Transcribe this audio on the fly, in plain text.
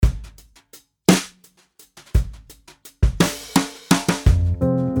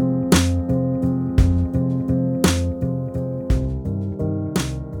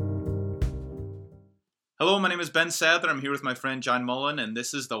is Ben Sadler. I'm here with my friend John Mullen, and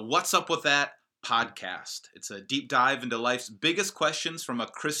this is the What's Up With That podcast. It's a deep dive into life's biggest questions from a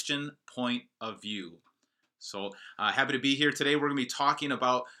Christian point of view. So happy to be here today. We're going to be talking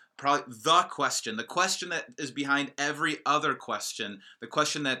about probably the question that is behind every other question, the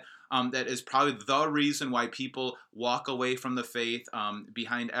question that that is probably the reason why people walk away from the faith.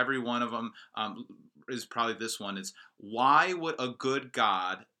 Behind every one of them is probably this one. It's why would a good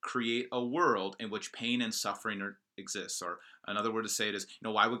God create a world in which pain and suffering exists? Or another word to say it is,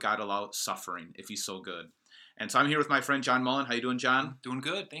 why would God allow suffering if he's so good? And so I'm here with my friend John Mullen. How you doing, John? Doing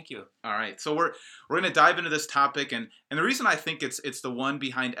good, thank you. All right, so we're going to dive into this topic, and the reason I think it's the one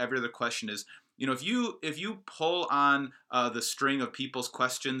behind every other question is, if you pull on the string of people's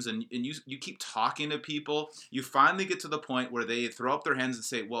questions and you keep talking to people, you finally get to the point where they throw up their hands and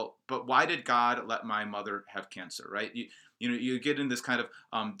say, well, but why did God let my mother have cancer, right? You get in this kind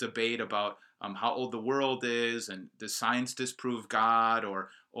of debate about how old the world is, and does science disprove God, or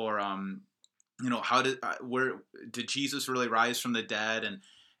how where did Jesus really rise from the dead,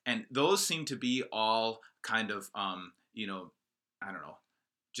 and those seem to be all kind of I don't know,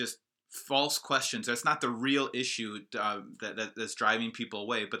 just false questions. That's not the real issue that's driving people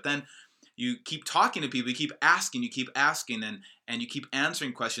away. But then you keep talking to people, you keep asking, and you keep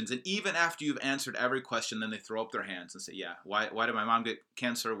answering questions. And even after you've answered every question, then they throw up their hands and say, yeah, why did my mom get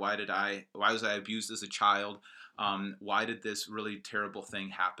cancer? Why was I abused as a child? Why did this really terrible thing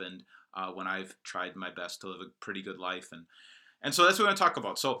happen when I've tried my best to live a pretty good life? And so that's what we're going to talk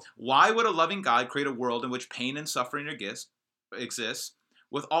about. So why would a loving God create a world in which pain and suffering exists?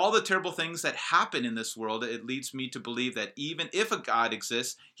 With all the terrible things that happen in this world, it leads me to believe that even if a God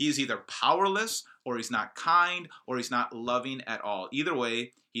exists, he is either powerless, or he's not kind, or he's not loving at all. Either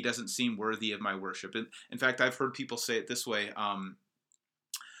way, he doesn't seem worthy of my worship. And in fact, I've heard people say it this way,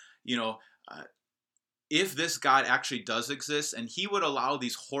 if this God actually does exist and he would allow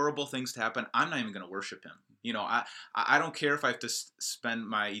these horrible things to happen, I'm not even going to worship him. I don't care if I have to spend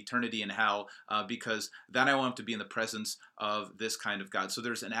my eternity in hell, because then I want to be in the presence of this kind of God. So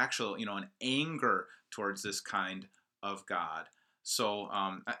there's an actual, an anger towards this kind of God. So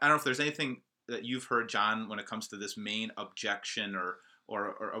I don't know if there's anything that you've heard, John, when it comes to this main objection, or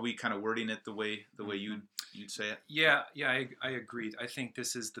are we kind of wording it the way you'd say it? Yeah, I agree. I think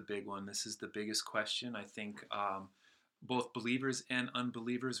this is the big one. This is the biggest question. I think both believers and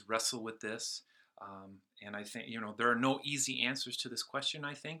unbelievers wrestle with this. And I think, there are no easy answers to this question,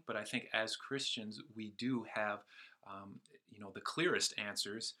 I think, but I think as Christians, we do have, the clearest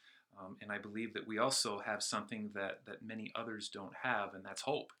answers. And I believe that we also have something that many others don't have, and that's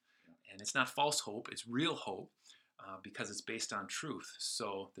hope. And it's not false hope, it's real hope, because it's based on truth.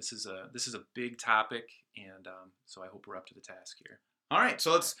 So this is a big topic, and so I hope we're up to the task here. All right,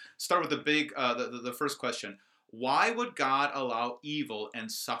 so let's start with the first question. Why would God allow evil and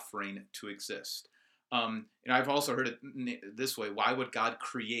suffering to exist? I've also heard it this way. Why would God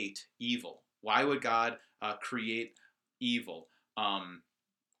create evil? Why would God create evil? And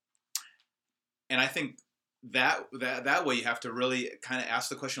I think that way you have to really kind of ask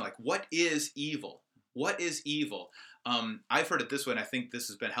the question, like, what is evil? What is evil? I've heard it this way, and I think this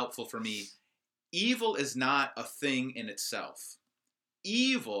has been helpful for me. Evil is not a thing in itself.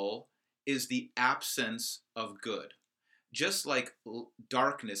 Evil is the absence of good. Just like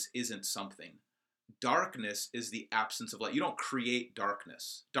darkness isn't something. Darkness is the absence of light. You don't create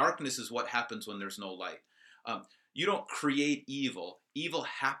darkness. Darkness is what happens when there's no light. You don't create evil. Evil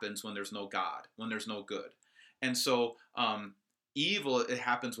happens when there's no God, when there's no good. And so evil, it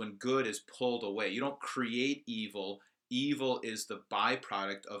happens when good is pulled away. You don't create evil. Evil is the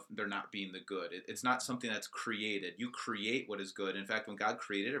byproduct of there not being the good. It's not something that's created. You create what is good. In fact, when God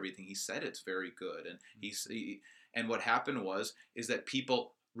created everything, he said it's very good. And and what happened is that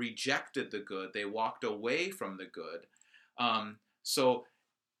people rejected the good. They walked away from the good. So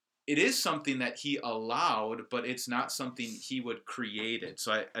it is something that he allowed, but it's not something he would create it.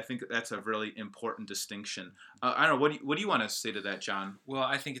 So I think that's a really important distinction. I don't know, what do you want to say to that, John? Well,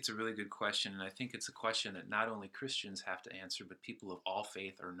 I think it's a really good question, and I think it's a question that not only Christians have to answer, but people of all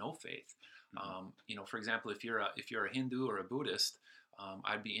faith or no faith. Mm-hmm. For example, if you're a Hindu or a Buddhist,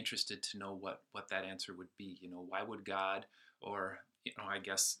 I'd be interested to know what that answer would be. Why would God, or I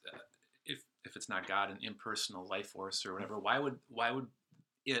guess if it's not God, an impersonal life force or whatever, why would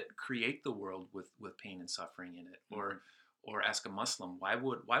it create the world with pain and suffering in it? Or ask a Muslim, why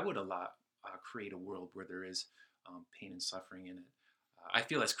would Allah create a world where there is pain and suffering in it? I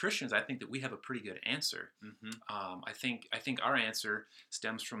feel as Christians, I think that we have a pretty good answer. Mm-hmm. I think our answer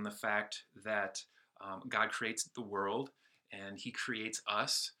stems from the fact that God creates the world, and He creates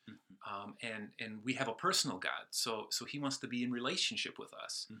us, Mm-hmm. and we have a personal God. So He wants to be in relationship with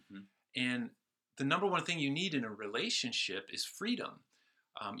us. Mm-hmm. And the number one thing you need in a relationship is freedom.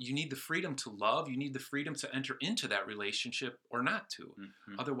 You need the freedom to love. You need the freedom to enter into that relationship or not to.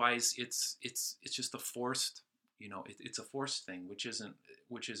 Mm-hmm. Otherwise, it's just a forced, it's a forced thing, which isn't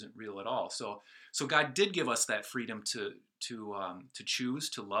real at all. So God did give us that freedom to choose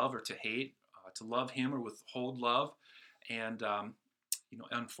to love or to hate, to love Him or withhold love, and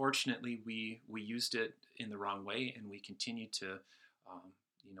unfortunately, we used it in the wrong way, and we continue to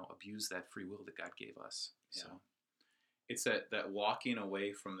abuse that free will that God gave us. Yeah. So. It's that walking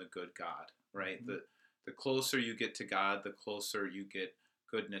away from the good God, right? Mm-hmm. The closer you get to God, the closer you get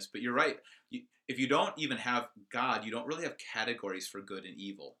goodness. But you're right. If you don't even have God, you don't really have categories for good and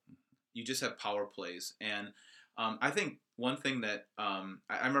evil. You just have power plays. And I think one thing that I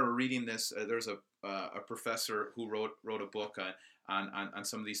remember reading this. There's a professor who wrote a book on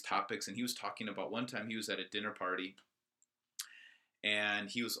some of these topics, and he was talking about one time he was at a dinner party, and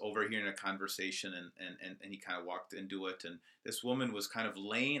he was overhearing a conversation, and he kind of walked into it, and this woman was kind of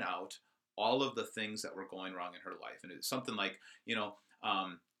laying out all of the things that were going wrong in her life, and it's something like,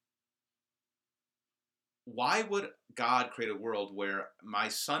 why would God create a world where my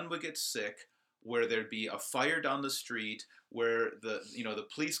son would get sick, where there'd be a fire down the street, where the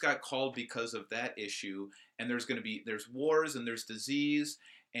police got called because of that issue, and there's wars and there's disease,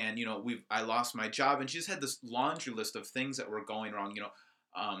 and I lost my job, and she just had this laundry list of things that were going wrong,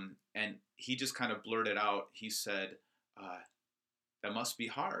 and he just kind of blurted out. He said, "That must be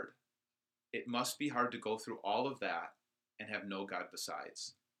hard. It must be hard to go through all of that and have no God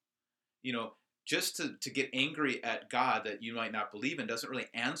besides." Just to get angry at God that you might not believe in doesn't really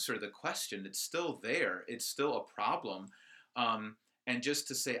answer the question. It's still there. It's still a problem. And just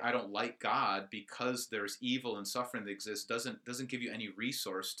to say I don't like God because there's evil and suffering that exists doesn't give you any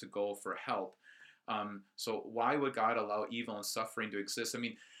resource to go for help. So why would God allow evil and suffering to exist? I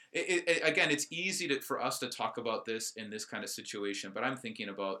mean, again, it's easy for us to talk about this in this kind of situation, but I'm thinking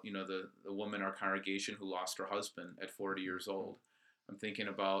about the woman in our congregation who lost her husband at 40 years old. I'm thinking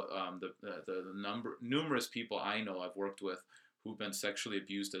about the numerous people I know I've worked with who've been sexually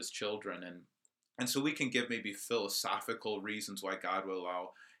abused as children, and so we can give maybe philosophical reasons why God will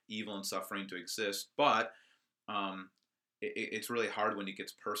allow evil and suffering to exist, but it's really hard when it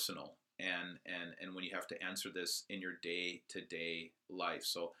gets personal and when you have to answer this in your day-to-day life.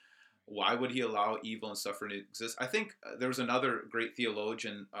 So why would He allow evil and suffering to exist? I think there was another great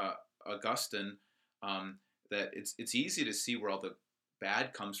theologian, Augustine, that it's easy to see where all the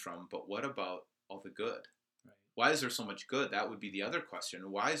bad comes from, but what about all the good? Right. Why is there so much good? That would be the other question.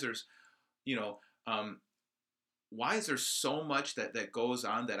 Why is there why is there so much that goes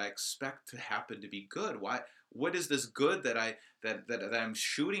on that I expect to happen to be good? What is this good that I'm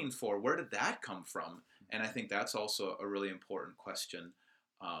shooting for? Where did that come from? And I think that's also a really important question.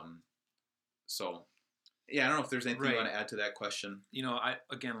 So yeah, I don't know if there's anything you want to add to that question. I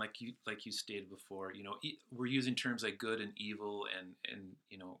again, like you stated before, we're using terms like good and evil and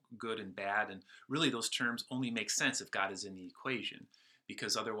good and bad, and really those terms only make sense if God is in the equation,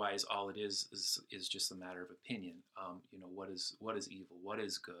 because otherwise all it is just a matter of opinion. What is evil? What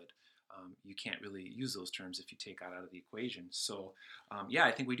is good? You can't really use those terms if you take God out of the equation. So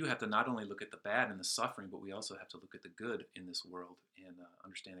I think we do have to not only look at the bad and the suffering, but we also have to look at the good in this world and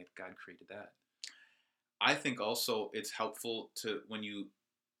understand that God created that. I think also it's helpful to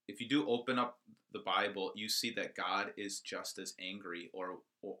if you do open up the Bible, you see that God is just as angry or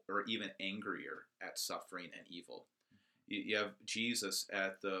even angrier at suffering and evil. You have Jesus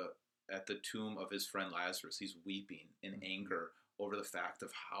at the tomb of his friend Lazarus. He's weeping in anger over the fact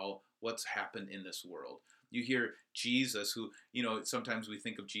of what's happened in this world. You hear Jesus, who, sometimes we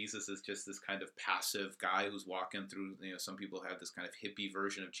think of Jesus as just this kind of passive guy who's walking through, some people have this kind of hippie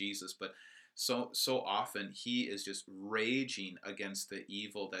version of Jesus, but so often he is just raging against the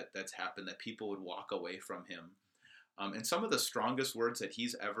evil that's happened, that people would walk away from him. And some of the strongest words that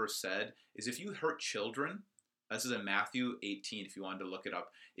he's ever said is, if you hurt children, this is in Matthew 18, if you wanted to look it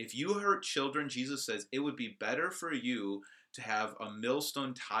up. If you hurt children, Jesus says, it would be better for you to have a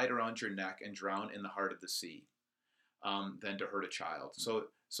millstone tied around your neck and drown in the heart of the sea than to hurt a child. So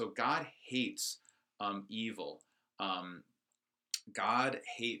God hates evil. God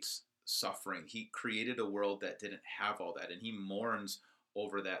hates suffering. He created a world that didn't have all that, and he mourns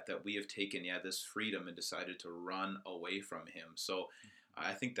over that we have taken this freedom and decided to run away from him. So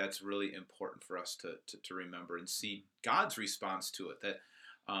I think that's really important for us to remember and see God's response to it.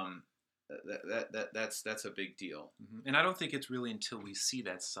 That's a big deal. And I don't think it's really until we see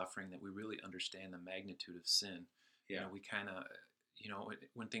that suffering that we really understand the magnitude of sin. Yeah. We kind of,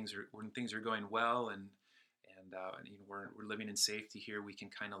 when things are going well, and we're living in safety here, we can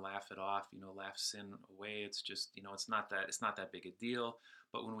kind of laugh it off, laugh sin away. It's just, it's not that big a deal.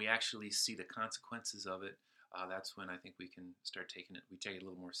 But when we actually see the consequences of it, that's when I think we can start we take it a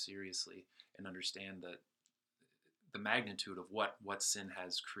little more seriously and understand that the magnitude of what sin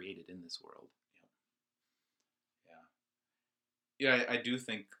has created in this world. Yeah. Yeah, I do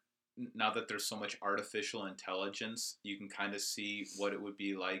think now that there's so much artificial intelligence, you can kind of see what it would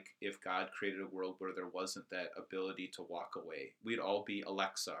be like if God created a world where there wasn't that ability to walk away. We'd all be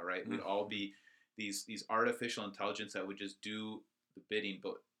Alexa, right? We'd all be these artificial intelligence that would just do the bidding.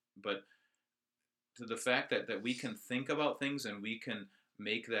 But to the fact that we can think about things and we can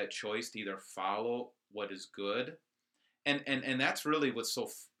make that choice to either follow what is good, and that's really what's so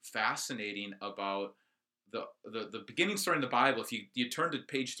fascinating about the beginning story in the Bible. If you turn to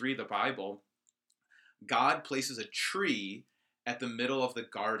page 3 of the Bible, God places a tree at the middle of the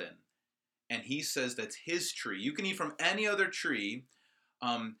garden, and he says that's his tree. You can eat from any other tree,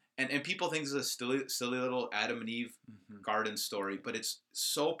 and people think this is a silly little Adam and Eve garden story, but it's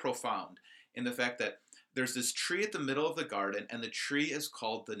so profound in the fact that there's this tree at the middle of the garden, and the tree is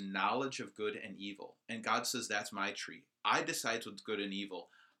called the knowledge of good and evil. And God says, that's my tree. I decide what's good and evil.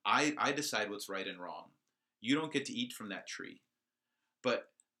 I decide what's right and wrong. You don't get to eat from that tree. But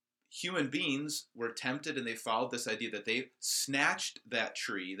human beings were tempted, and they followed this idea that they snatched that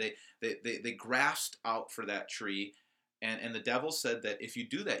tree. They grasped out for that tree. And the devil said that if you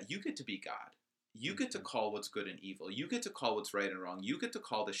do that, you get to be God. You get to call what's good and evil. You get to call what's right and wrong. You get to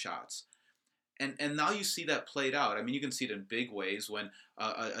call the shots. And now you see that played out. I mean, you can see it in big ways when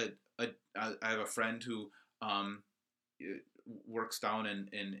I have a friend who works down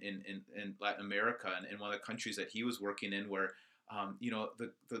in Latin America, and in one of the countries that he was working in, where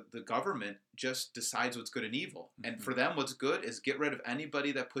the government just decides what's good and evil. And for them, what's good is get rid of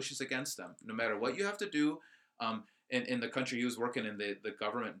anybody that pushes against them, no matter what you have to do. In the country he was working in, the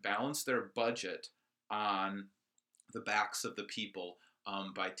government balanced their budget on the backs of the people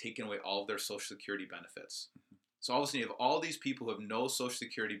by taking away all of their Social Security benefits. So all of a sudden you have all these people who have no Social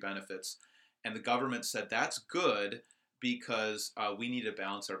Security benefits, and the government said that's good because we need to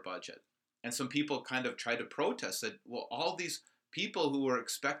balance our budget. And some people kind of tried to protest, said, well, all these people who were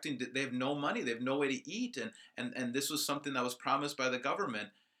expecting, they have no money, they have no way to eat, and this was something that was promised by the government.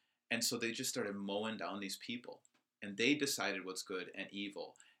 And so they just started mowing down these people, and they decided what's good and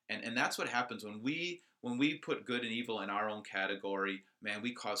evil. And that's what happens when we put good and evil in our own category. Man,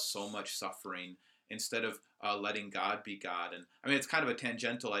 we cause so much suffering instead of letting God be God. And I mean, it's kind of a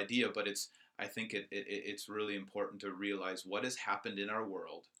tangential idea, but I think it's really important to realize what has happened in our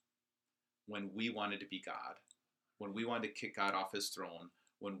world when we wanted to be God, when we wanted to kick God off his throne,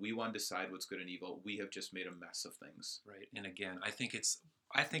 when we want to decide what's good and evil. We have just made a mess of things. Right. And again, I think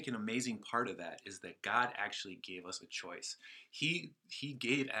an amazing part of that is that God actually gave us a choice. He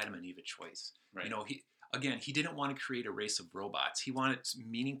gave Adam and Eve a choice. Right. He didn't want to create a race of robots. He wanted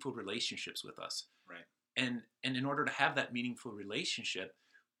meaningful relationships with us. Right. And in order to have that meaningful relationship,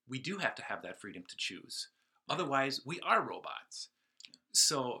 we do have to have that freedom to choose. Otherwise, we are robots.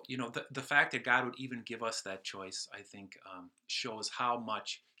 So, the fact that God would even give us that choice, I think, shows how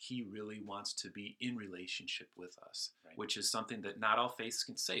much he really wants to be in relationship with us, right, which is something that not all faiths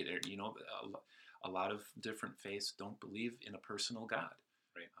can say. There, a lot of different faiths don't believe in a personal God,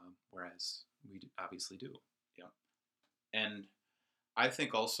 right? Whereas we obviously do. Yeah. And I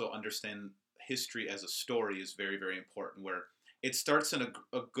think also understand history as a story is very, very important, where it starts in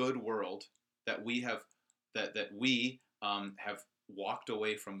a good world that we have, that we have walked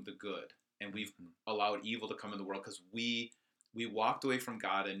away from the good, and we've allowed evil to come in the world because we walked away from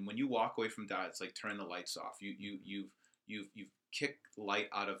God. And when you walk away from God, it's like turning the lights off. You've kicked light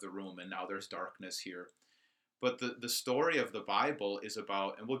out of the room, and now there's darkness here. But the story of the Bible is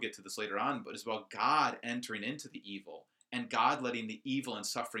about, and we'll get to this later on, but it's about God entering into the evil and God letting the evil and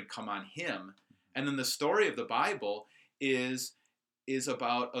suffering come on him. And then the story of the Bible is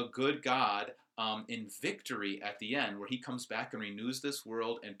about a good God in victory at the end, where he comes back and renews this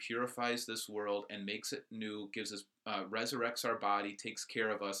world and purifies this world and makes it new, gives us, resurrects our body, takes care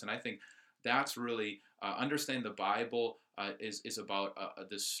of us. And I think that's really understanding the Bible is about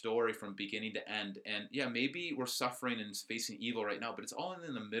this story from beginning to end. And yeah, maybe we're suffering and facing evil right now, but it's all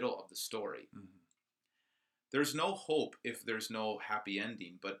in the middle of the story. Mm-hmm. There's no hope if there's no happy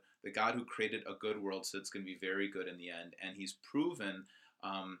ending, but the God who created a good world said it's going to be very good in the end. And he's proven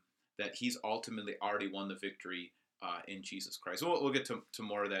that he's ultimately already won the victory in Jesus Christ. We'll get to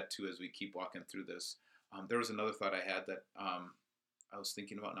more of that too as we keep walking through this. There was another thought I had that I was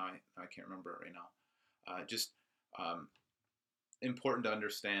thinking about now. I can't remember it right now. Just um, important to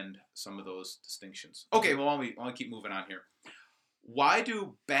understand some of those distinctions. Okay, well, I want to keep moving on here. Why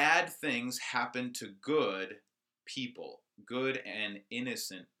do bad things happen to good people, good and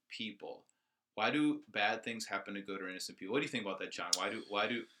innocent people? Why do bad things happen to good or innocent people? What do you think about that, John?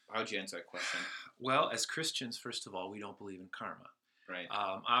 How'd you answer that question? Well, as Christians, first of all, we don't believe in karma. Right.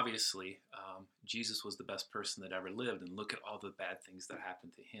 Obviously, Jesus was the best person that ever lived, and look at all the bad things that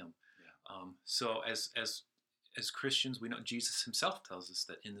happened to him. Yeah. So, as Christians, we know Jesus Himself tells us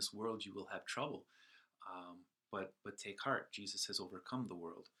that in this world you will have trouble, but take heart, Jesus has overcome the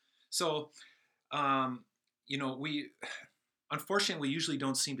world. So, we unfortunately we usually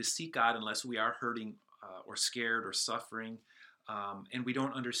don't seem to seek God unless we are hurting or scared or suffering, and we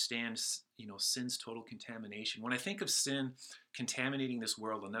don't understand sin's total contamination. When I think of sin contaminating this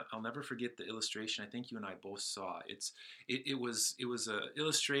world, I'll never forget the illustration I think you and I both saw. It was a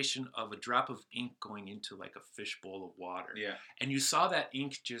illustration of a drop of ink going into like a fish bowl of water. Yeah. And you saw that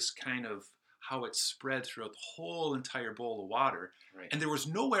ink just kind of how it spread throughout the whole entire bowl of water. Right. And there was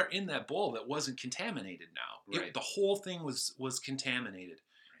nowhere in that bowl that wasn't contaminated now. Right. The whole thing was contaminated.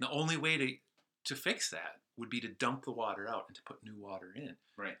 Right. The only way to fix that would be to dump the water out and to put new water in.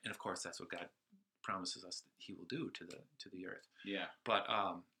 Right. And of course, that's what God promises us that He will do to the earth. Yeah. But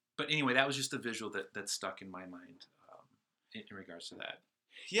anyway, that was just a visual that stuck in my mind in regards to that.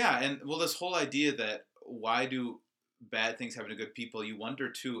 Yeah, and well, this whole idea that why do bad things happen to good people? You wonder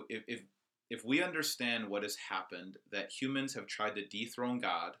too if we understand what has happened, that humans have tried to dethrone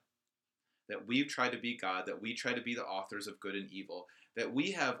God, that we've tried to be God, that we try to be the authors of good and evil, that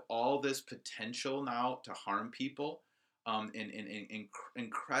we have all this potential now to harm people in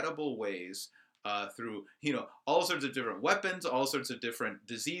incredible ways through all sorts of different weapons, all sorts of different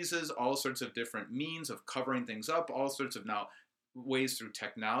diseases, all sorts of different means of covering things up, all sorts of now ways through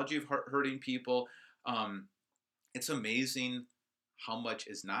technology of hurting people. It's amazing how much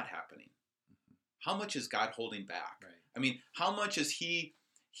is not happening. How much is God holding back? Right. I mean, how much is He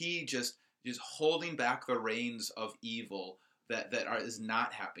just holding back the reins of evil that is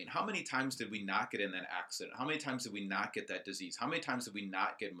not happening? How many times did we not get in that accident? How many times did we not get that disease? How many times did we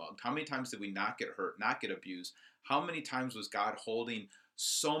not get mugged? How many times did we not get hurt, not get abused? How many times was God holding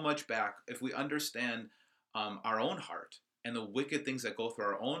so much back? If we understand our own heart and the wicked things that go through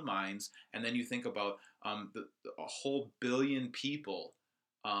our own minds, and then you think about a whole billion people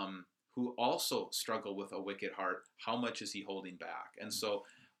who also struggle with a wicked heart, how much is He holding back? And so,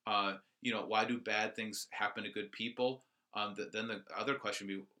 why do bad things happen to good people? Then the other question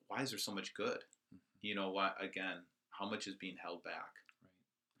would be, why is there so much good? Why, again, how much is being held back?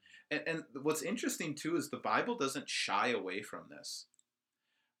 Right. And what's interesting too is the Bible doesn't shy away from this.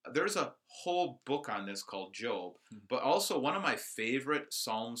 There's a whole book on this called Job, but also one of my favorite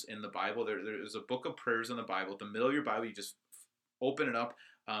Psalms in the Bible. There's a book of prayers in the Bible. At the middle of your Bible, you just open it up.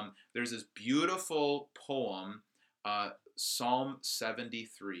 There's this beautiful poem, Psalm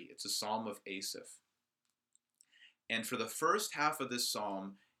 73. It's a psalm of Asaph. And for the first half of this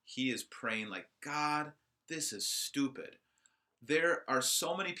psalm, he is praying like, God, this is stupid. There are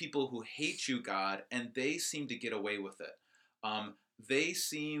so many people who hate you, God, and they seem to get away with it.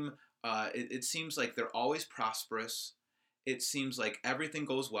 It seems like they're always prosperous. It seems like everything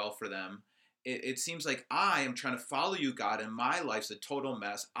goes well for them. It seems like I am trying to follow you, God, and my life's a total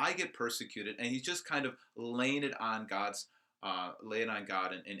mess. I get persecuted, and he's just kind of laying it on God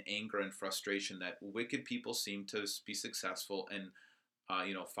in anger and frustration that wicked people seem to be successful, and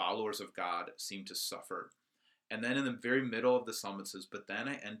followers of God seem to suffer. And then in the very middle of the psalm it says, "But then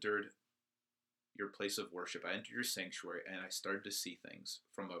I entered your place of worship. I entered your sanctuary, and I started to see things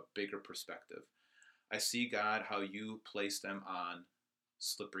from a bigger perspective. I see, God, how you place them on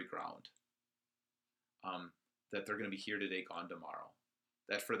slippery ground." That they're going to be here today, gone tomorrow.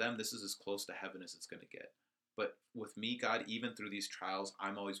 That for them, this is as close to heaven as it's going to get. But with me, God, even through these trials,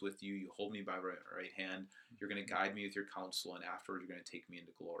 I'm always with you. You hold me by right hand. You're going to guide me with your counsel, and afterward, you're going to take me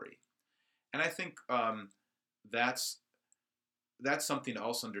into glory. And I think that's something to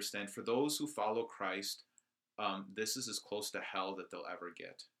also understand. For those who follow Christ, this is as close to hell that they'll ever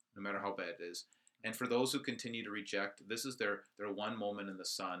get, no matter how bad it is. And for those who continue to reject, this is their one moment in the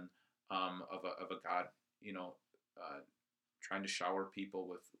sun of a God, trying to shower people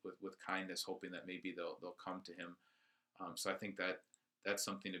with kindness, hoping that maybe they'll come to Him. So I think that's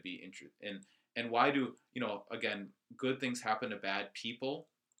something to be interested in. And why do again, good things happen to bad people,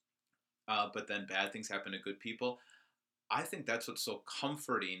 but then bad things happen to good people? I think that's what's so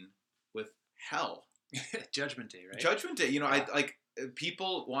comforting with hell. Judgment Day, right? Judgment Day.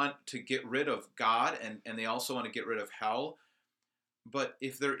 People want to get rid of God, and they also want to get rid of hell. But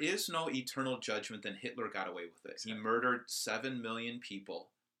if there is no eternal judgment, then Hitler got away with it. Exactly. He murdered 7 million people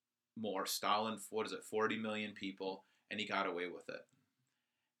more. Stalin, 40 million people, and he got away with it.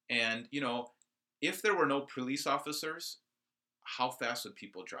 And, if there were no police officers, how fast would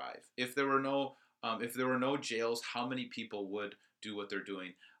people drive? If there were no jails, how many people would do what they're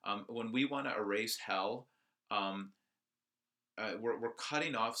doing? When we want to erase hell, um, we're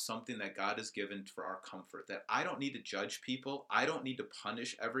cutting off something that God has given for our comfort. That I don't need to judge people. I don't need to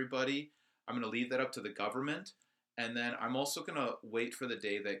punish everybody. I'm going to leave that up to the government. And then I'm also going to wait for the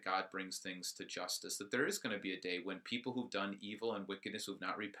day that God brings things to justice. That there is going to be a day when people who've done evil and wickedness, who've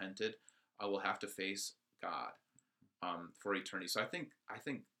not repented, will have to face God for eternity. So I think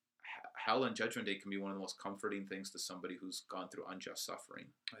hell and Judgment Day can be one of the most comforting things to somebody who's gone through unjust suffering.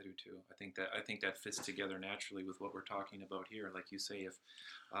 I do too. I think that fits together naturally with what we're talking about here. Like you say,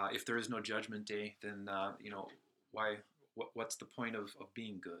 if there is no Judgment Day, then why? What's the point of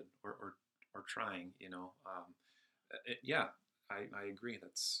being good or trying? Yeah, I agree.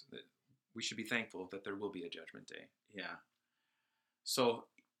 We should be thankful that there will be a Judgment Day. Yeah. So,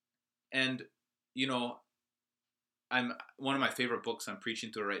 and I'm one of my favorite books. I'm preaching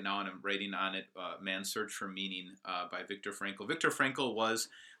through it right now, and I'm writing on it. Man's Search for Meaning by Viktor Frankl. Viktor Frankl was,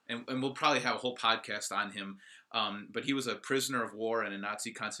 and we'll probably have a whole podcast on him. But he was a prisoner of war in a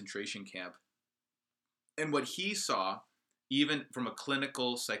Nazi concentration camp, and what he saw, even from a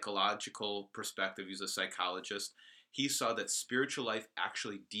clinical psychological perspective, he's a psychologist. He saw that spiritual life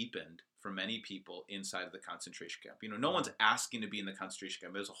actually deepened for many people inside of the concentration camp. No one's asking to be in the concentration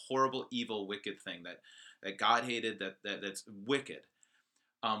camp. It was a horrible, evil, wicked thing that God hated, that's wicked.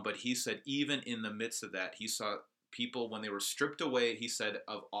 But he said even in the midst of that, he saw people when they were stripped away, he said,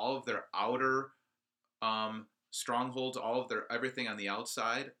 of all of their outer strongholds, all of their everything on the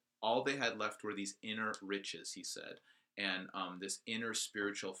outside, all they had left were these inner riches, he said, and this inner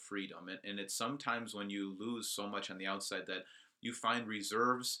spiritual freedom. And it's sometimes when you lose so much on the outside that you find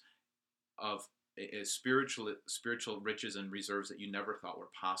reserves of spiritual riches and reserves that you never thought were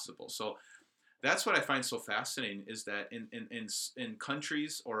possible. So that's what I find so fascinating, is that in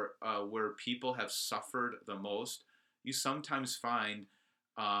countries or where people have suffered the most, you sometimes find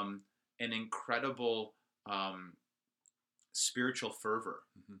an incredible spiritual fervor.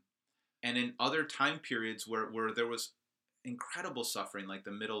 Mm-hmm. And in other time periods where there was incredible suffering, like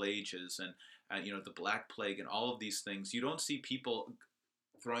the Middle Ages and the Black Plague and all of these things, you don't see people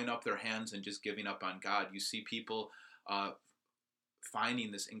throwing up their hands and just giving up on God. You see people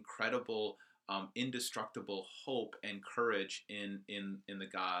finding this incredible indestructible hope and courage in the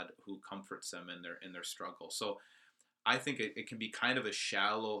God who comforts them in their struggle. So I think it can be kind of a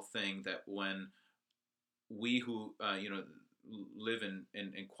shallow thing that when we who live in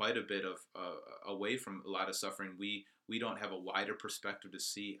quite a bit of away from a lot of suffering, we don't have a wider perspective to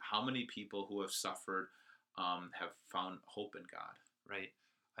see how many people who have suffered have found hope in God. Right.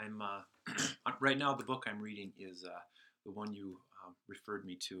 I'm right now. The book I'm reading is the one you referred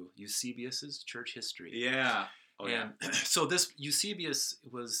me to, Eusebius's Church History. Yeah. Oh, and yeah. So this Eusebius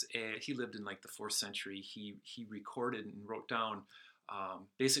he lived in like the 4th century. He recorded and wrote down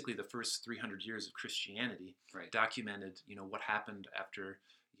basically the first 300 years of Christianity, right. Documented, what happened after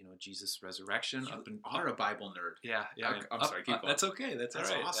Jesus' resurrection. You are a Bible nerd. Yeah. I'm sorry. Keep going. That's okay. That's all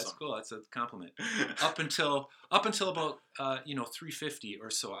right. Awesome. That's cool. That's a compliment. up until about 350 or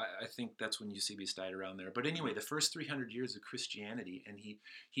so. I think that's when Eusebius died, around there. But anyway, the first 300 years of Christianity, and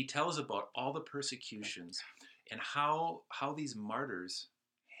he tells about all the persecutions and how these martyrs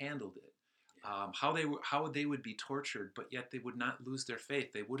handled it. How they would be tortured, but yet they would not lose their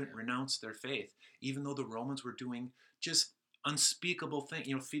faith. They wouldn't renounce their faith, even though the Romans were doing just unspeakable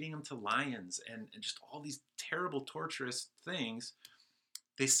things, feeding them to lions and just all these terrible, torturous things.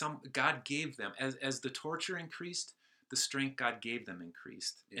 God gave them, as the torture increased, the strength God gave them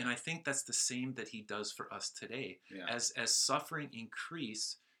increased. Yeah. And I think that's the same that he does for us today. Yeah. As suffering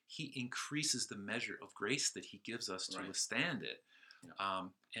increase, he increases the measure of grace that he gives us to withstand it. Yeah.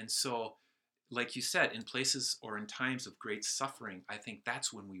 And so, like you said, in places or in times of great suffering, I think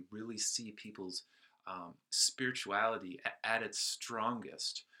that's when we really see people's spirituality at its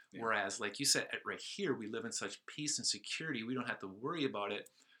strongest. Yeah. Whereas, like you said, right here, we live in such peace and security. We don't have to worry about it.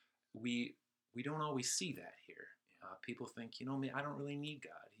 We don't always see that here. People think, I don't really need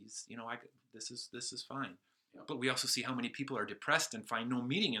God. He's, this is fine. Yeah. But we also see how many people are depressed and find no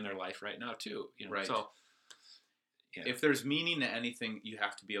meaning in their life right now too. Right. So, yeah. If there's meaning to anything, you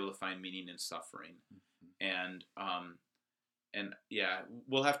have to be able to find meaning in suffering. Mm-hmm. And yeah,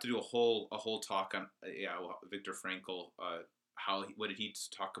 we'll have to do a whole talk on Viktor Frankl. What did he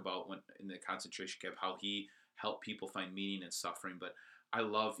talk about when in the concentration camp? How he help people find meaning in suffering. But I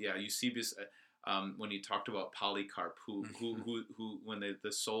love, yeah, Eusebius, when he talked about Polycarp, who when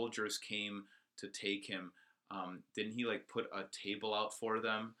the soldiers came to take him, didn't he like put a table out for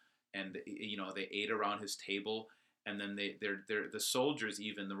them, and they ate around his table, and then they're the soldiers,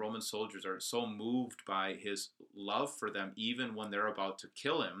 even the Roman soldiers, are so moved by his love for them, even when they're about to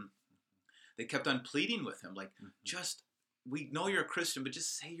kill him, they kept on pleading with him, like, just, we know you're a Christian, but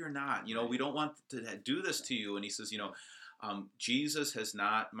just say you're not. We don't want to do this to you. And he says, Jesus has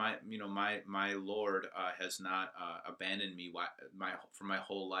not, my Lord has not abandoned me for my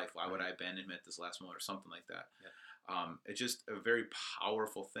whole life. Why would I abandon him at this last moment, or something like that? Yeah. It's just a very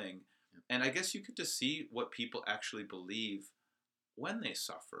powerful thing. Yeah. And I guess you could just see what people actually believe when they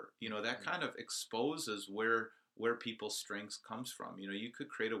suffer. That kind of exposes where people's strength comes from. You could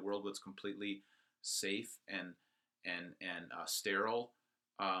create a world that's completely safe and sterile.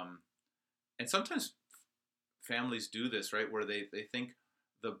 And sometimes families do this, right? Where they think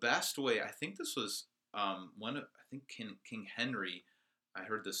the best way, I think this was King Henry, I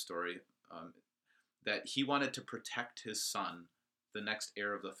heard this story, that he wanted to protect his son, the next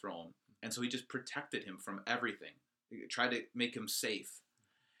heir of the throne. And so he just protected him from everything. He tried to make him safe.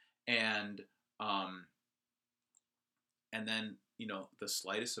 And then, the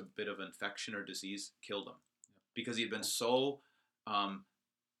slightest bit of infection or disease killed him, because he had been so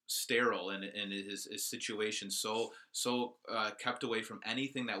sterile in his situation, so kept away from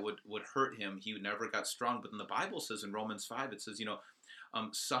anything that would hurt him. He never got strong. But then the Bible says in Romans 5, it says,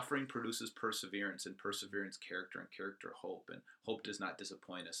 suffering produces perseverance, and perseverance character, and character hope, and hope does not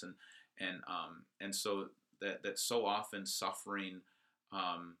disappoint us. And so that so often suffering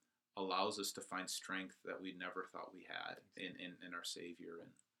allows us to find strength that we never thought we had in our Savior.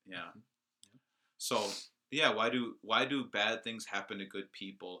 And yeah. So yeah, why do bad things happen to good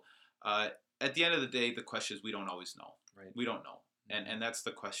people? At the end of the day, the question is, we don't always know. Right. We don't know. And that's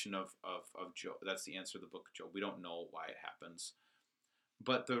the question of Job. That's the answer of the book of Job. We don't know why it happens.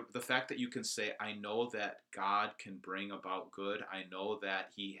 But the fact that you can say, I know that God can bring about good. I know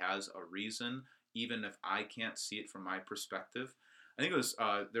that he has a reason, even if I can't see it from my perspective. I think it was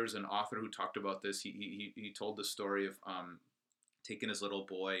there's an author who talked about this. He told the story of taking his little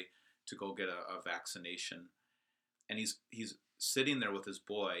boy to go get a vaccination, and he's sitting there with his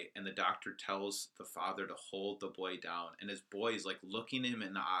boy, and the doctor tells the father to hold the boy down, and his boy is like looking him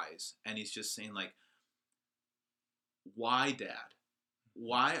in the eyes, and he's just saying, like, why, Dad?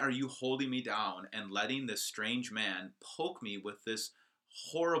 Why are you holding me down and letting this strange man poke me with this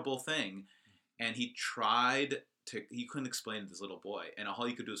horrible thing? And he couldn't explain to this little boy, and all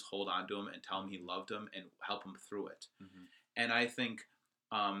he could do is hold on to him and tell him he loved him and help him through it. Mm-hmm. And I think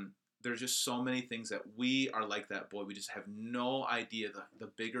there's just so many things that we are like that boy. We just have no idea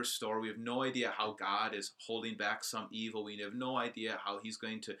the bigger story. We have no idea how God is holding back some evil. We have no idea how he's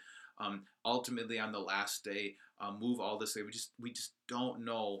going to ultimately on the last day move all this way. We just don't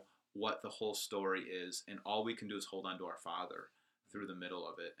know what the whole story is, and all we can do is hold on to our Father through the middle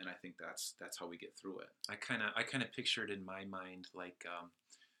of it. And I think that's how we get through it. I kind of picture it in my mind, like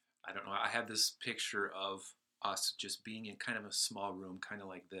I don't know, I have this picture of us just being in kind of a small room, kind of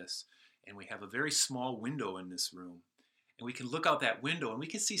like this, and we have a very small window in this room, and we can look out that window and we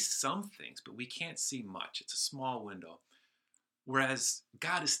can see some things, but we can't see much. It's a small window. Whereas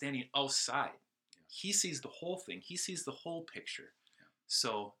God is standing outside. Yeah. He sees the whole thing. He sees the whole picture. Yeah.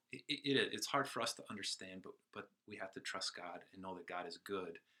 So it's hard for us to understand, but we have to trust God and know that God is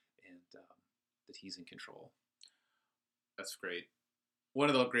good, and that he's in control. That's great. One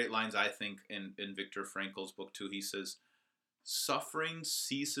of the great lines, I think, in Viktor Frankl's book too, he says, suffering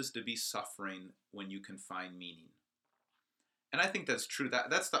ceases to be suffering when you can find meaning. And I think that's true.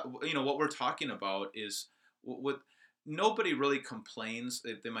 That's what we're talking about is what nobody really complains.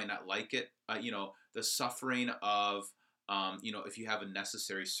 They might not like it. The suffering of, if you have a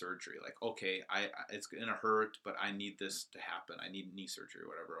necessary surgery, like, okay, it's going to hurt, but I need this to happen. I need knee surgery or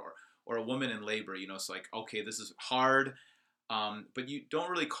whatever. Or a woman in labor, it's like, okay, this is hard. But you don't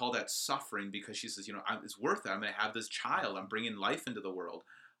really call that suffering, because she says, it's worth it. I'm going to have this child. I'm bringing life into the world.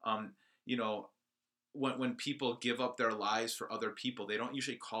 When people give up their lives for other people, they don't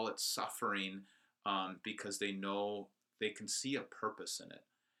usually call it suffering, because they know they can see a purpose in it.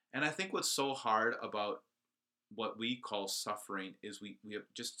 And I think what's so hard about what we call suffering is we have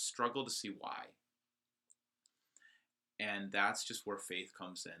just struggle to see why. And that's just where faith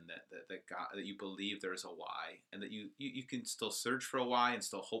comes in, that God, that you believe there's a why, and that you can still search for a why and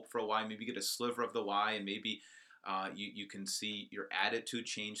still hope for a why. Maybe get a sliver of the why, and maybe you can see your attitude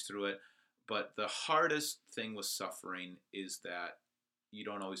change through it. But the hardest thing with suffering is that you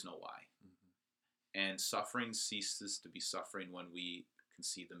don't always know why. Mm-hmm. And suffering ceases to be suffering when we can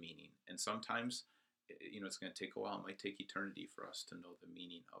see the meaning. And sometimes, it's going to take a while. It might take eternity for us to know the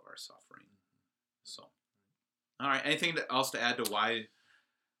meaning of our suffering. So, all right. Anything else to add to why?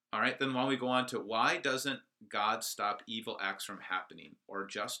 All right. Then while we go on to why doesn't God stop evil acts from happening or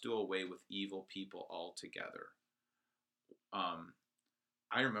just do away with evil people altogether?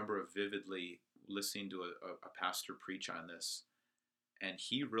 I remember vividly listening to a pastor preach on this, and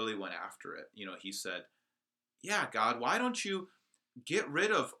he really went after it. He said, yeah, God, why don't you get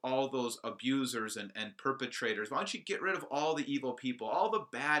rid of all those abusers and perpetrators? Why don't you get rid of all the evil people, all the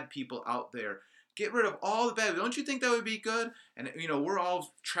bad people out there? Get rid of all the bad. Don't you think that would be good? And, we're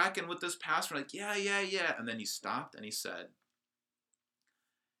all tracking with this pastor. Like, yeah. And then he stopped and he said,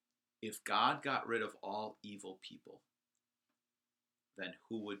 if God got rid of all evil people, then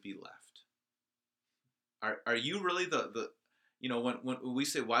who would be left? Are you really the when we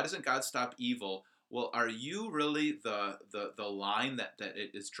say, why doesn't God stop evil? Well, are you really the line that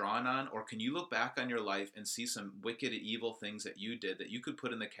it is drawn on? Or can you look back on your life and see some wicked, evil things that you did that you could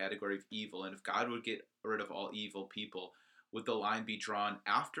put in the category of evil? And if God would get rid of all evil people, would the line be drawn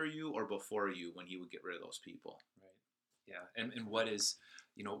after you or before you when he would get rid of those people? Right. Yeah. And what is,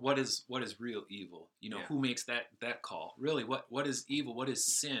 what is real evil? Yeah. Who makes that call? Really, what is evil? What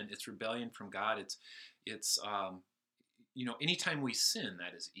is sin? It's rebellion from God. It's anytime we sin,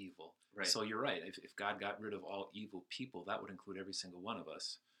 that is evil. Right. So you're right. If God got rid of all evil people, that would include every single one of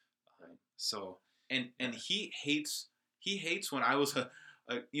us. Right. So and he hates when I was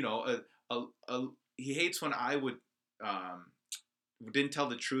he hates when I would didn't tell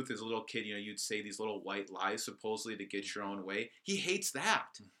the truth as a little kid. You'd say these little white lies supposedly to get your own way. He hates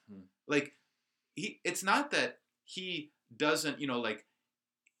that. Mm-hmm. Like it's not that he doesn't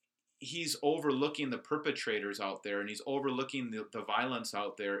he's overlooking the perpetrators out there and he's overlooking the violence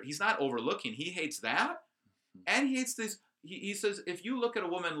out there. He's not overlooking. He hates that. Mm-hmm. And he hates this. He says, if you look at a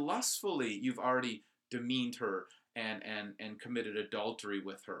woman lustfully, you've already demeaned her and committed adultery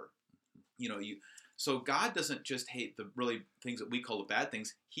with her. So God doesn't just hate the really things that we call the bad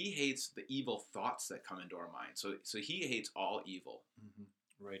things. He hates the evil thoughts that come into our mind. So he hates all evil.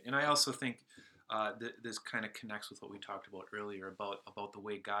 Mm-hmm. Right. And I also think this kind of connects with what we talked about earlier about the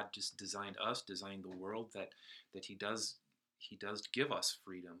way God just designed the world, that He does give us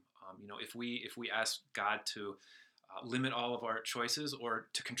freedom. If we ask God to limit all of our choices or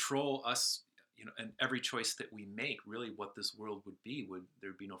to control us, and every choice that we make, really, what this world would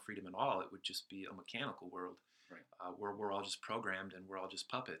there'd be no freedom at all. It would just be a mechanical world, right? Where we're all just programmed and we're all just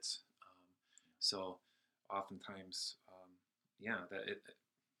puppets. So, oftentimes,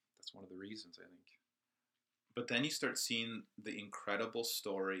 that's one of the reasons, I think. But then you start seeing the incredible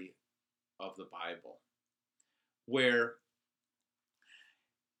story of the Bible, where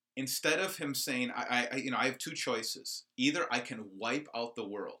instead of him saying, I have two choices. Either I can wipe out the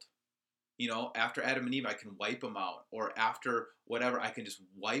world. After Adam and Eve, I can wipe them out. Or after whatever, I can just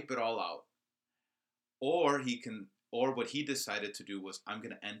wipe it all out. Or what he decided to do was, I'm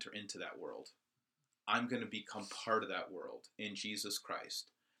going to enter into that world. I'm going to become part of that world in Jesus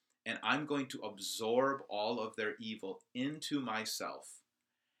Christ. And I'm going to absorb all of their evil into myself.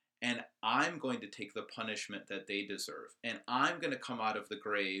 And I'm going to take the punishment that they deserve. And I'm going to come out of the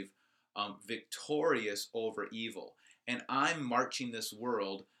grave victorious over evil. And I'm marching this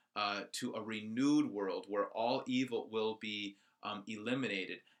world to a renewed world where all evil will be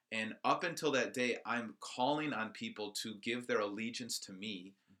eliminated. And up until that day, I'm calling on people to give their allegiance to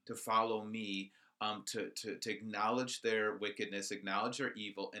me, to follow me, to acknowledge their wickedness, acknowledge their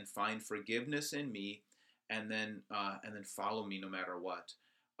evil, and find forgiveness in me, and then follow me no matter what,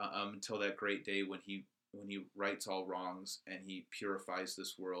 until that great day when he rights all wrongs and he purifies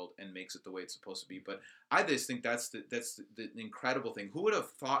this world and makes it the way it's supposed to be. But I just think that's the incredible thing. Who would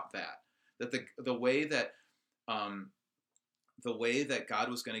have thought that the way that God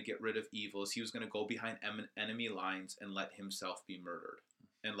was going to get rid of evil is he was going to go behind enemy lines and let himself be murdered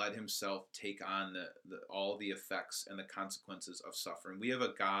and let himself take on all the effects and the consequences of suffering. We have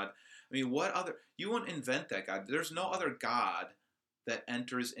a God. I mean, you won't invent that God. There's no other God that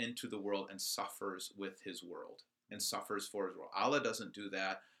enters into the world and suffers with his world and suffers for his world. Allah doesn't do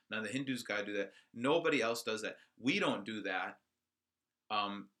that. None of the Hindus gotta do that. Nobody else does that. We don't do that.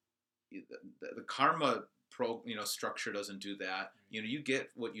 The karma structure doesn't do that. You get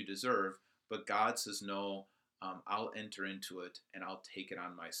what you deserve, but God says no. I'll enter into it and I'll take it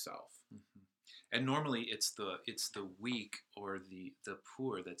on myself. Mm-hmm. And normally it's the weak or the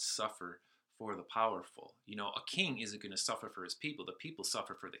poor that suffer for the powerful. A king isn't going to suffer for his people. The people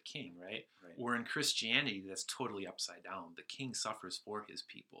suffer for the king, right? Right. Or in Christianity, that's totally upside down. The king suffers for his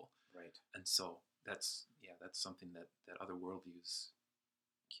people. Right. And so that's something that other worldviews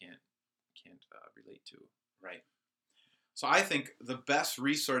can't relate to. Right. So I think the best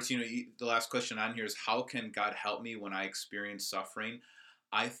resource, the last question on here is, how can God help me when I experience suffering?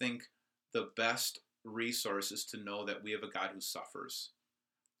 I think the best resource is to know that we have a God who suffers.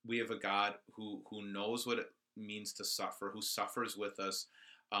 We have a God who knows what it means to suffer, who suffers with us,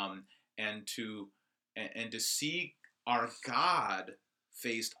 and to see our God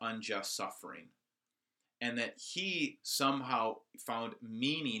faced unjust suffering, and that he somehow found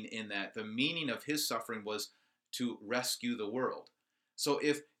meaning in that. The meaning of his suffering was to rescue the world. So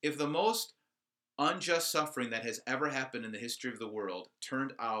if the most unjust suffering that has ever happened in the history of the world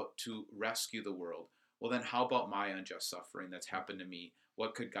turned out to rescue the world, well then how about my unjust suffering that's happened to me?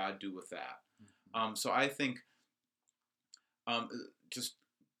 What could God do with that? So I think just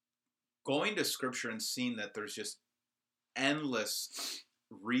going to Scripture and seeing that there's just endless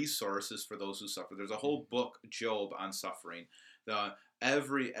resources for those who suffer. There's a whole book, Job, on suffering.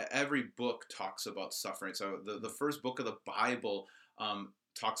 Every book talks about suffering. So the first book of the Bible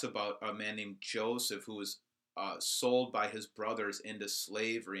talks about a man named Joseph who was sold by his brothers into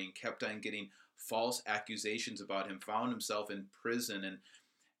slavery and kept on getting false accusations about him, found himself in prison,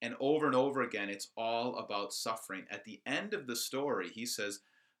 and over again it's all about suffering. At the end of the story, he says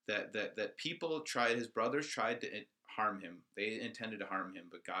that his brothers tried to harm him. They intended to harm him,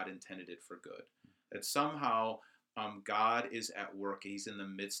 but God intended it for good. That somehow God is at work. He's in the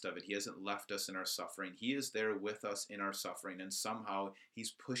midst of it. He hasn't left us in our suffering. He is there with us in our suffering, and somehow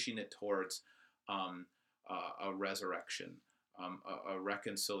he's pushing it towards a resurrection, a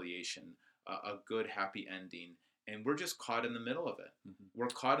reconciliation, a good, happy ending. And we're just caught in the middle of it. Mm-hmm. We're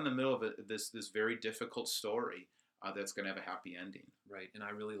caught in the middle of it, this very difficult story that's going to have a happy ending. Right. And a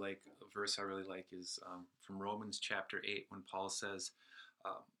verse I really like is from Romans chapter 8, when Paul says,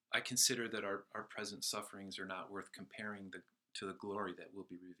 I consider that our present sufferings are not worth comparing to the glory that will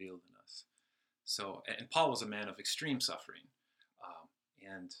be revealed in us. So, and Paul was a man of extreme suffering.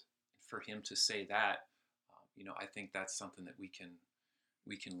 And for him to say that, I think that's something that we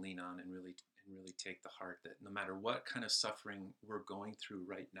can lean on and really take to heart, that no matter what kind of suffering we're going through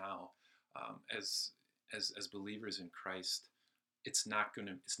right now, as believers in Christ, it's not going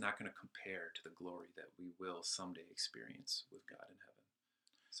to compare to the glory that we will someday experience with God in heaven.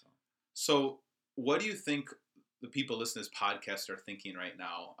 So what do you think the people listening to this podcast are thinking right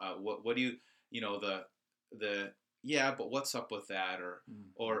now? What do the yeah, but what's up with that,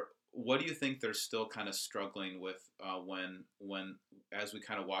 or what do you think they're still kind of struggling with when as we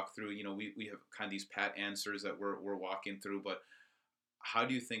kind of walk through? We have kind of these pat answers that we're walking through, but how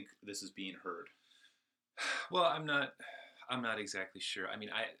do you think this is being heard? Well, I'm not exactly sure. I mean,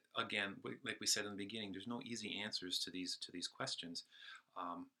 again, like we said in the beginning, there's no easy answers to these questions.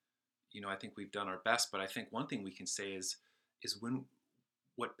 I think we've done our best, but I think one thing we can say is when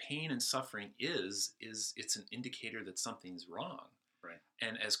what pain and suffering is it's an indicator that something's wrong. Right.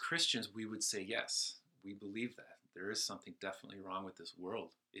 And as Christians, we would say, yes, we believe that there is something definitely wrong with this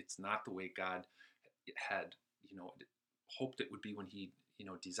world. It's not the way God had, hoped it would be when he,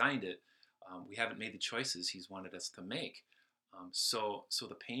 designed it. We haven't made the choices he's wanted us to make. So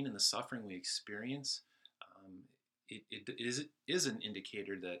the pain and the suffering we experience, it is an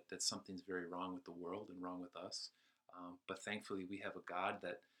indicator that something's very wrong with the world and wrong with us. But thankfully, we have a God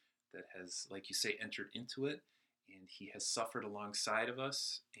that has, like you say, entered into it, and he has suffered alongside of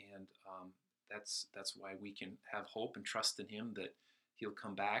us, and that's why we can have hope and trust in him that he'll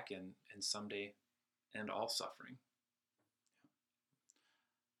come back and someday end all suffering.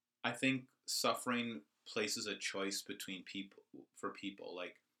 I think suffering places a choice between people.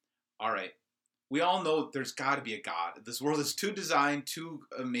 Like, all right, we all know there's got to be a God. This world is too designed, too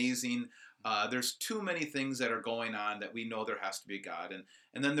amazing. There's too many things that are going on that we know there has to be a God.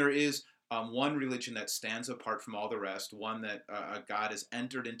 And then there is one religion that stands apart from all the rest, one that God has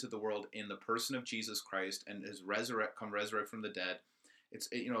entered into the world in the person of Jesus Christ and has come resurrect from the dead. It's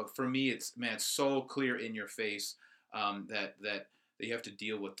for me, it's so clear in your face that you have to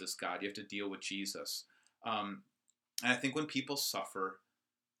deal with this God. You have to deal with Jesus. And I think when people suffer,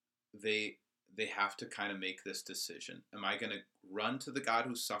 they have to kind of make this decision. Am I going to run to the God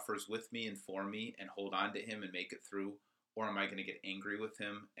who suffers with me and for me and hold on to him and make it through? Or am I going to get angry with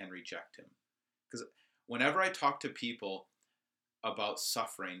him and reject him? Because whenever I talk to people about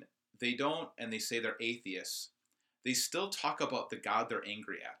suffering, they don't, and they say they're atheists, they still talk about the God they're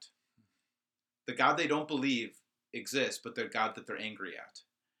angry at. The God they don't believe exists, but the God that they're angry at.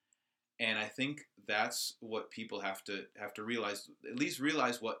 And I think that's what people have to realize. At least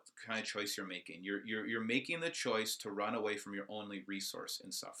realize what kind of choice you're making. You're making the choice to run away from your only resource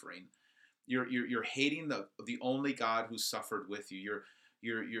in suffering. You're hating the only God who suffered with you.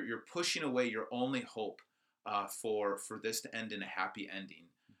 You're pushing away your only hope for this to end in a happy ending.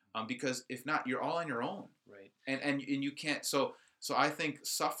 Because if not, you're all on your own. Right. And you can't. So I think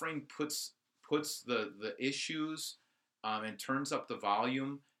suffering puts the issues and turns up the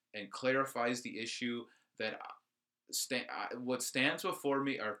volume and clarifies the issue that what stands before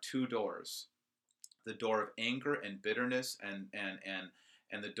me are two doors: the door of anger and bitterness, and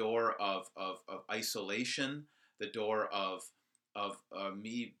the door of isolation, the door of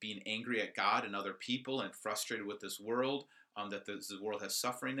me being angry at God and other people and frustrated with this world, that this world has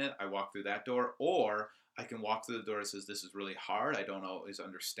suffering in it. I walk through that door, or I can walk through the door that says, this is really hard, I don't always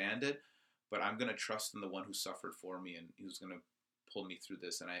understand it, but I'm going to trust in the one who suffered for me and who's going to pull me through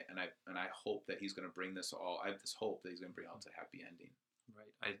this, and I hope that he's going to bring this all. I have this hope that he's going to bring out to a happy ending.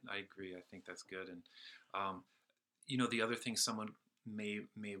 Right. I agree. I think that's good. And the other thing someone may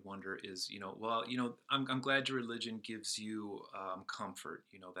wonder is, well, I'm glad your religion gives you comfort.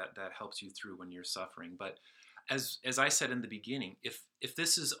 That helps you through when you're suffering. But as I said in the beginning, if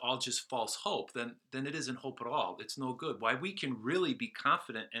this is all just false hope, then it isn't hope at all. It's no good. Why we can really be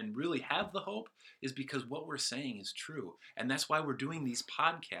confident and really have the hope is because what we're saying is true, and that's why we're doing these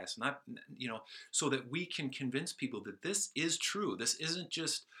podcasts, not so that we can convince people that this is true. This isn't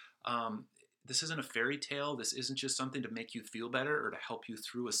just this isn't a fairy tale. This isn't just something to make you feel better or to help you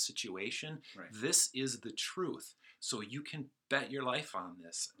through a situation. Right. This is the truth. So you can bet your life on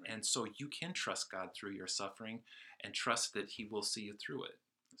this. Right. And so you can trust God through your suffering and trust that he will see you through it.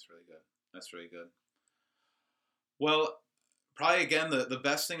 That's really good. That's really good. Well, probably again, the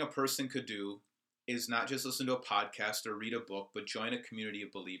best thing a person could do is not just listen to a podcast or read a book, but join a community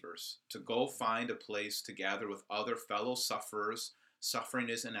of believers. To go find a place to gather with other fellow sufferers. Suffering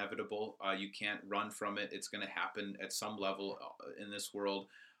is inevitable. You can't run from it. It's going to happen at some level in this world.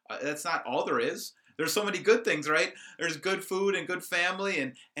 That's not all there is. There's so many good things, right? There's good food and good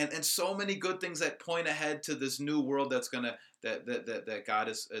family and so many good things that point ahead to this new world that God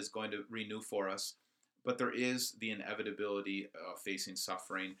is going to renew for us. But there is the inevitability of facing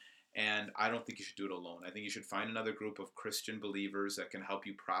suffering. And I don't think you should do it alone. I think you should find another group of Christian believers that can help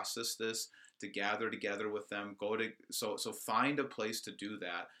you process this, to gather together with them. So find a place to do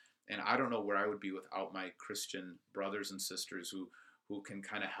that. And I don't know where I would be without my Christian brothers and sisters who can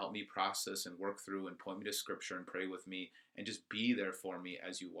kind of help me process and work through and point me to Scripture and pray with me and just be there for me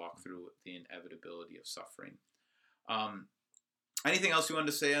as you walk through the inevitability of suffering. Anything else you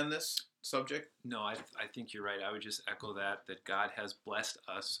wanted to say on this subject? No, I think you're right. I would just echo that God has blessed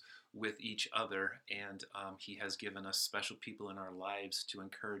us with each other, and he has given us special people in our lives to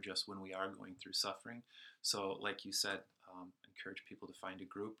encourage us when we are going through suffering. So, like you said, encourage people to find a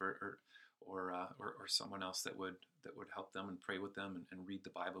group or someone else that would help them and pray with them and read the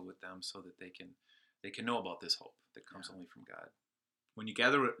Bible with them, so that they can know about this hope that comes only from God. When you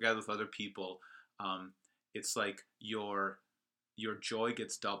gather with other people, it's like your joy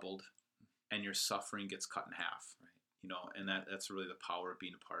gets doubled and your suffering gets cut in half. Right. And that's really the power of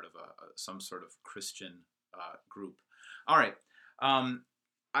being a part of some sort of Christian group. All right.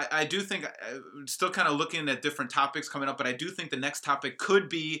 I do think, still kind of looking at different topics coming up, but I do think the next topic could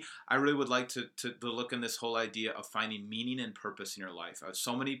be, I really would like to look in this whole idea of finding meaning and purpose in your life.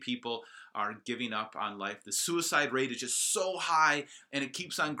 So many people are giving up on life. The suicide rate is just so high, and it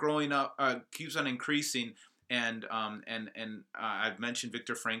keeps on growing up, keeps on increasing. And I've mentioned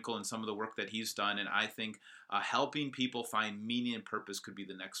Viktor Frankl and some of the work that he's done, and I think helping people find meaning and purpose could be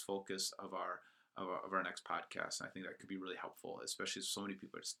the next focus of our next podcast. And I think that could be really helpful, especially as so many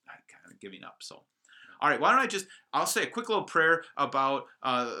people are just kind of giving up. So, all right, why don't I'll say a quick little prayer about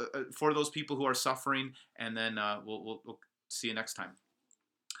for those people who are suffering, and then we'll see you next time.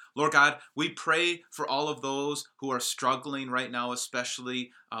 Lord God, we pray for all of those who are struggling right now,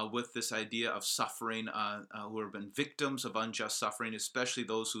 especially with this idea of suffering, who have been victims of unjust suffering, especially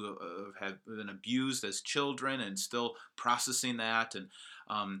those who have been abused as children and still processing that, and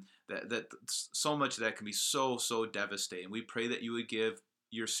that so much of that can be so devastating. We pray that you would give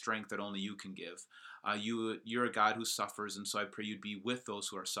your strength that only you can give. You're a God who suffers, and so I pray you'd be with those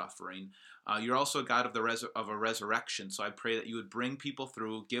who are suffering. You're also a God of a resurrection, so I pray that you would bring people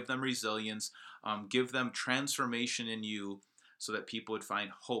through, give them resilience, give them transformation in you, so that people would find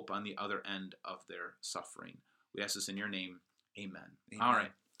hope on the other end of their suffering. We ask this in your name. Amen. All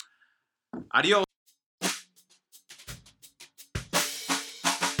right. Adios.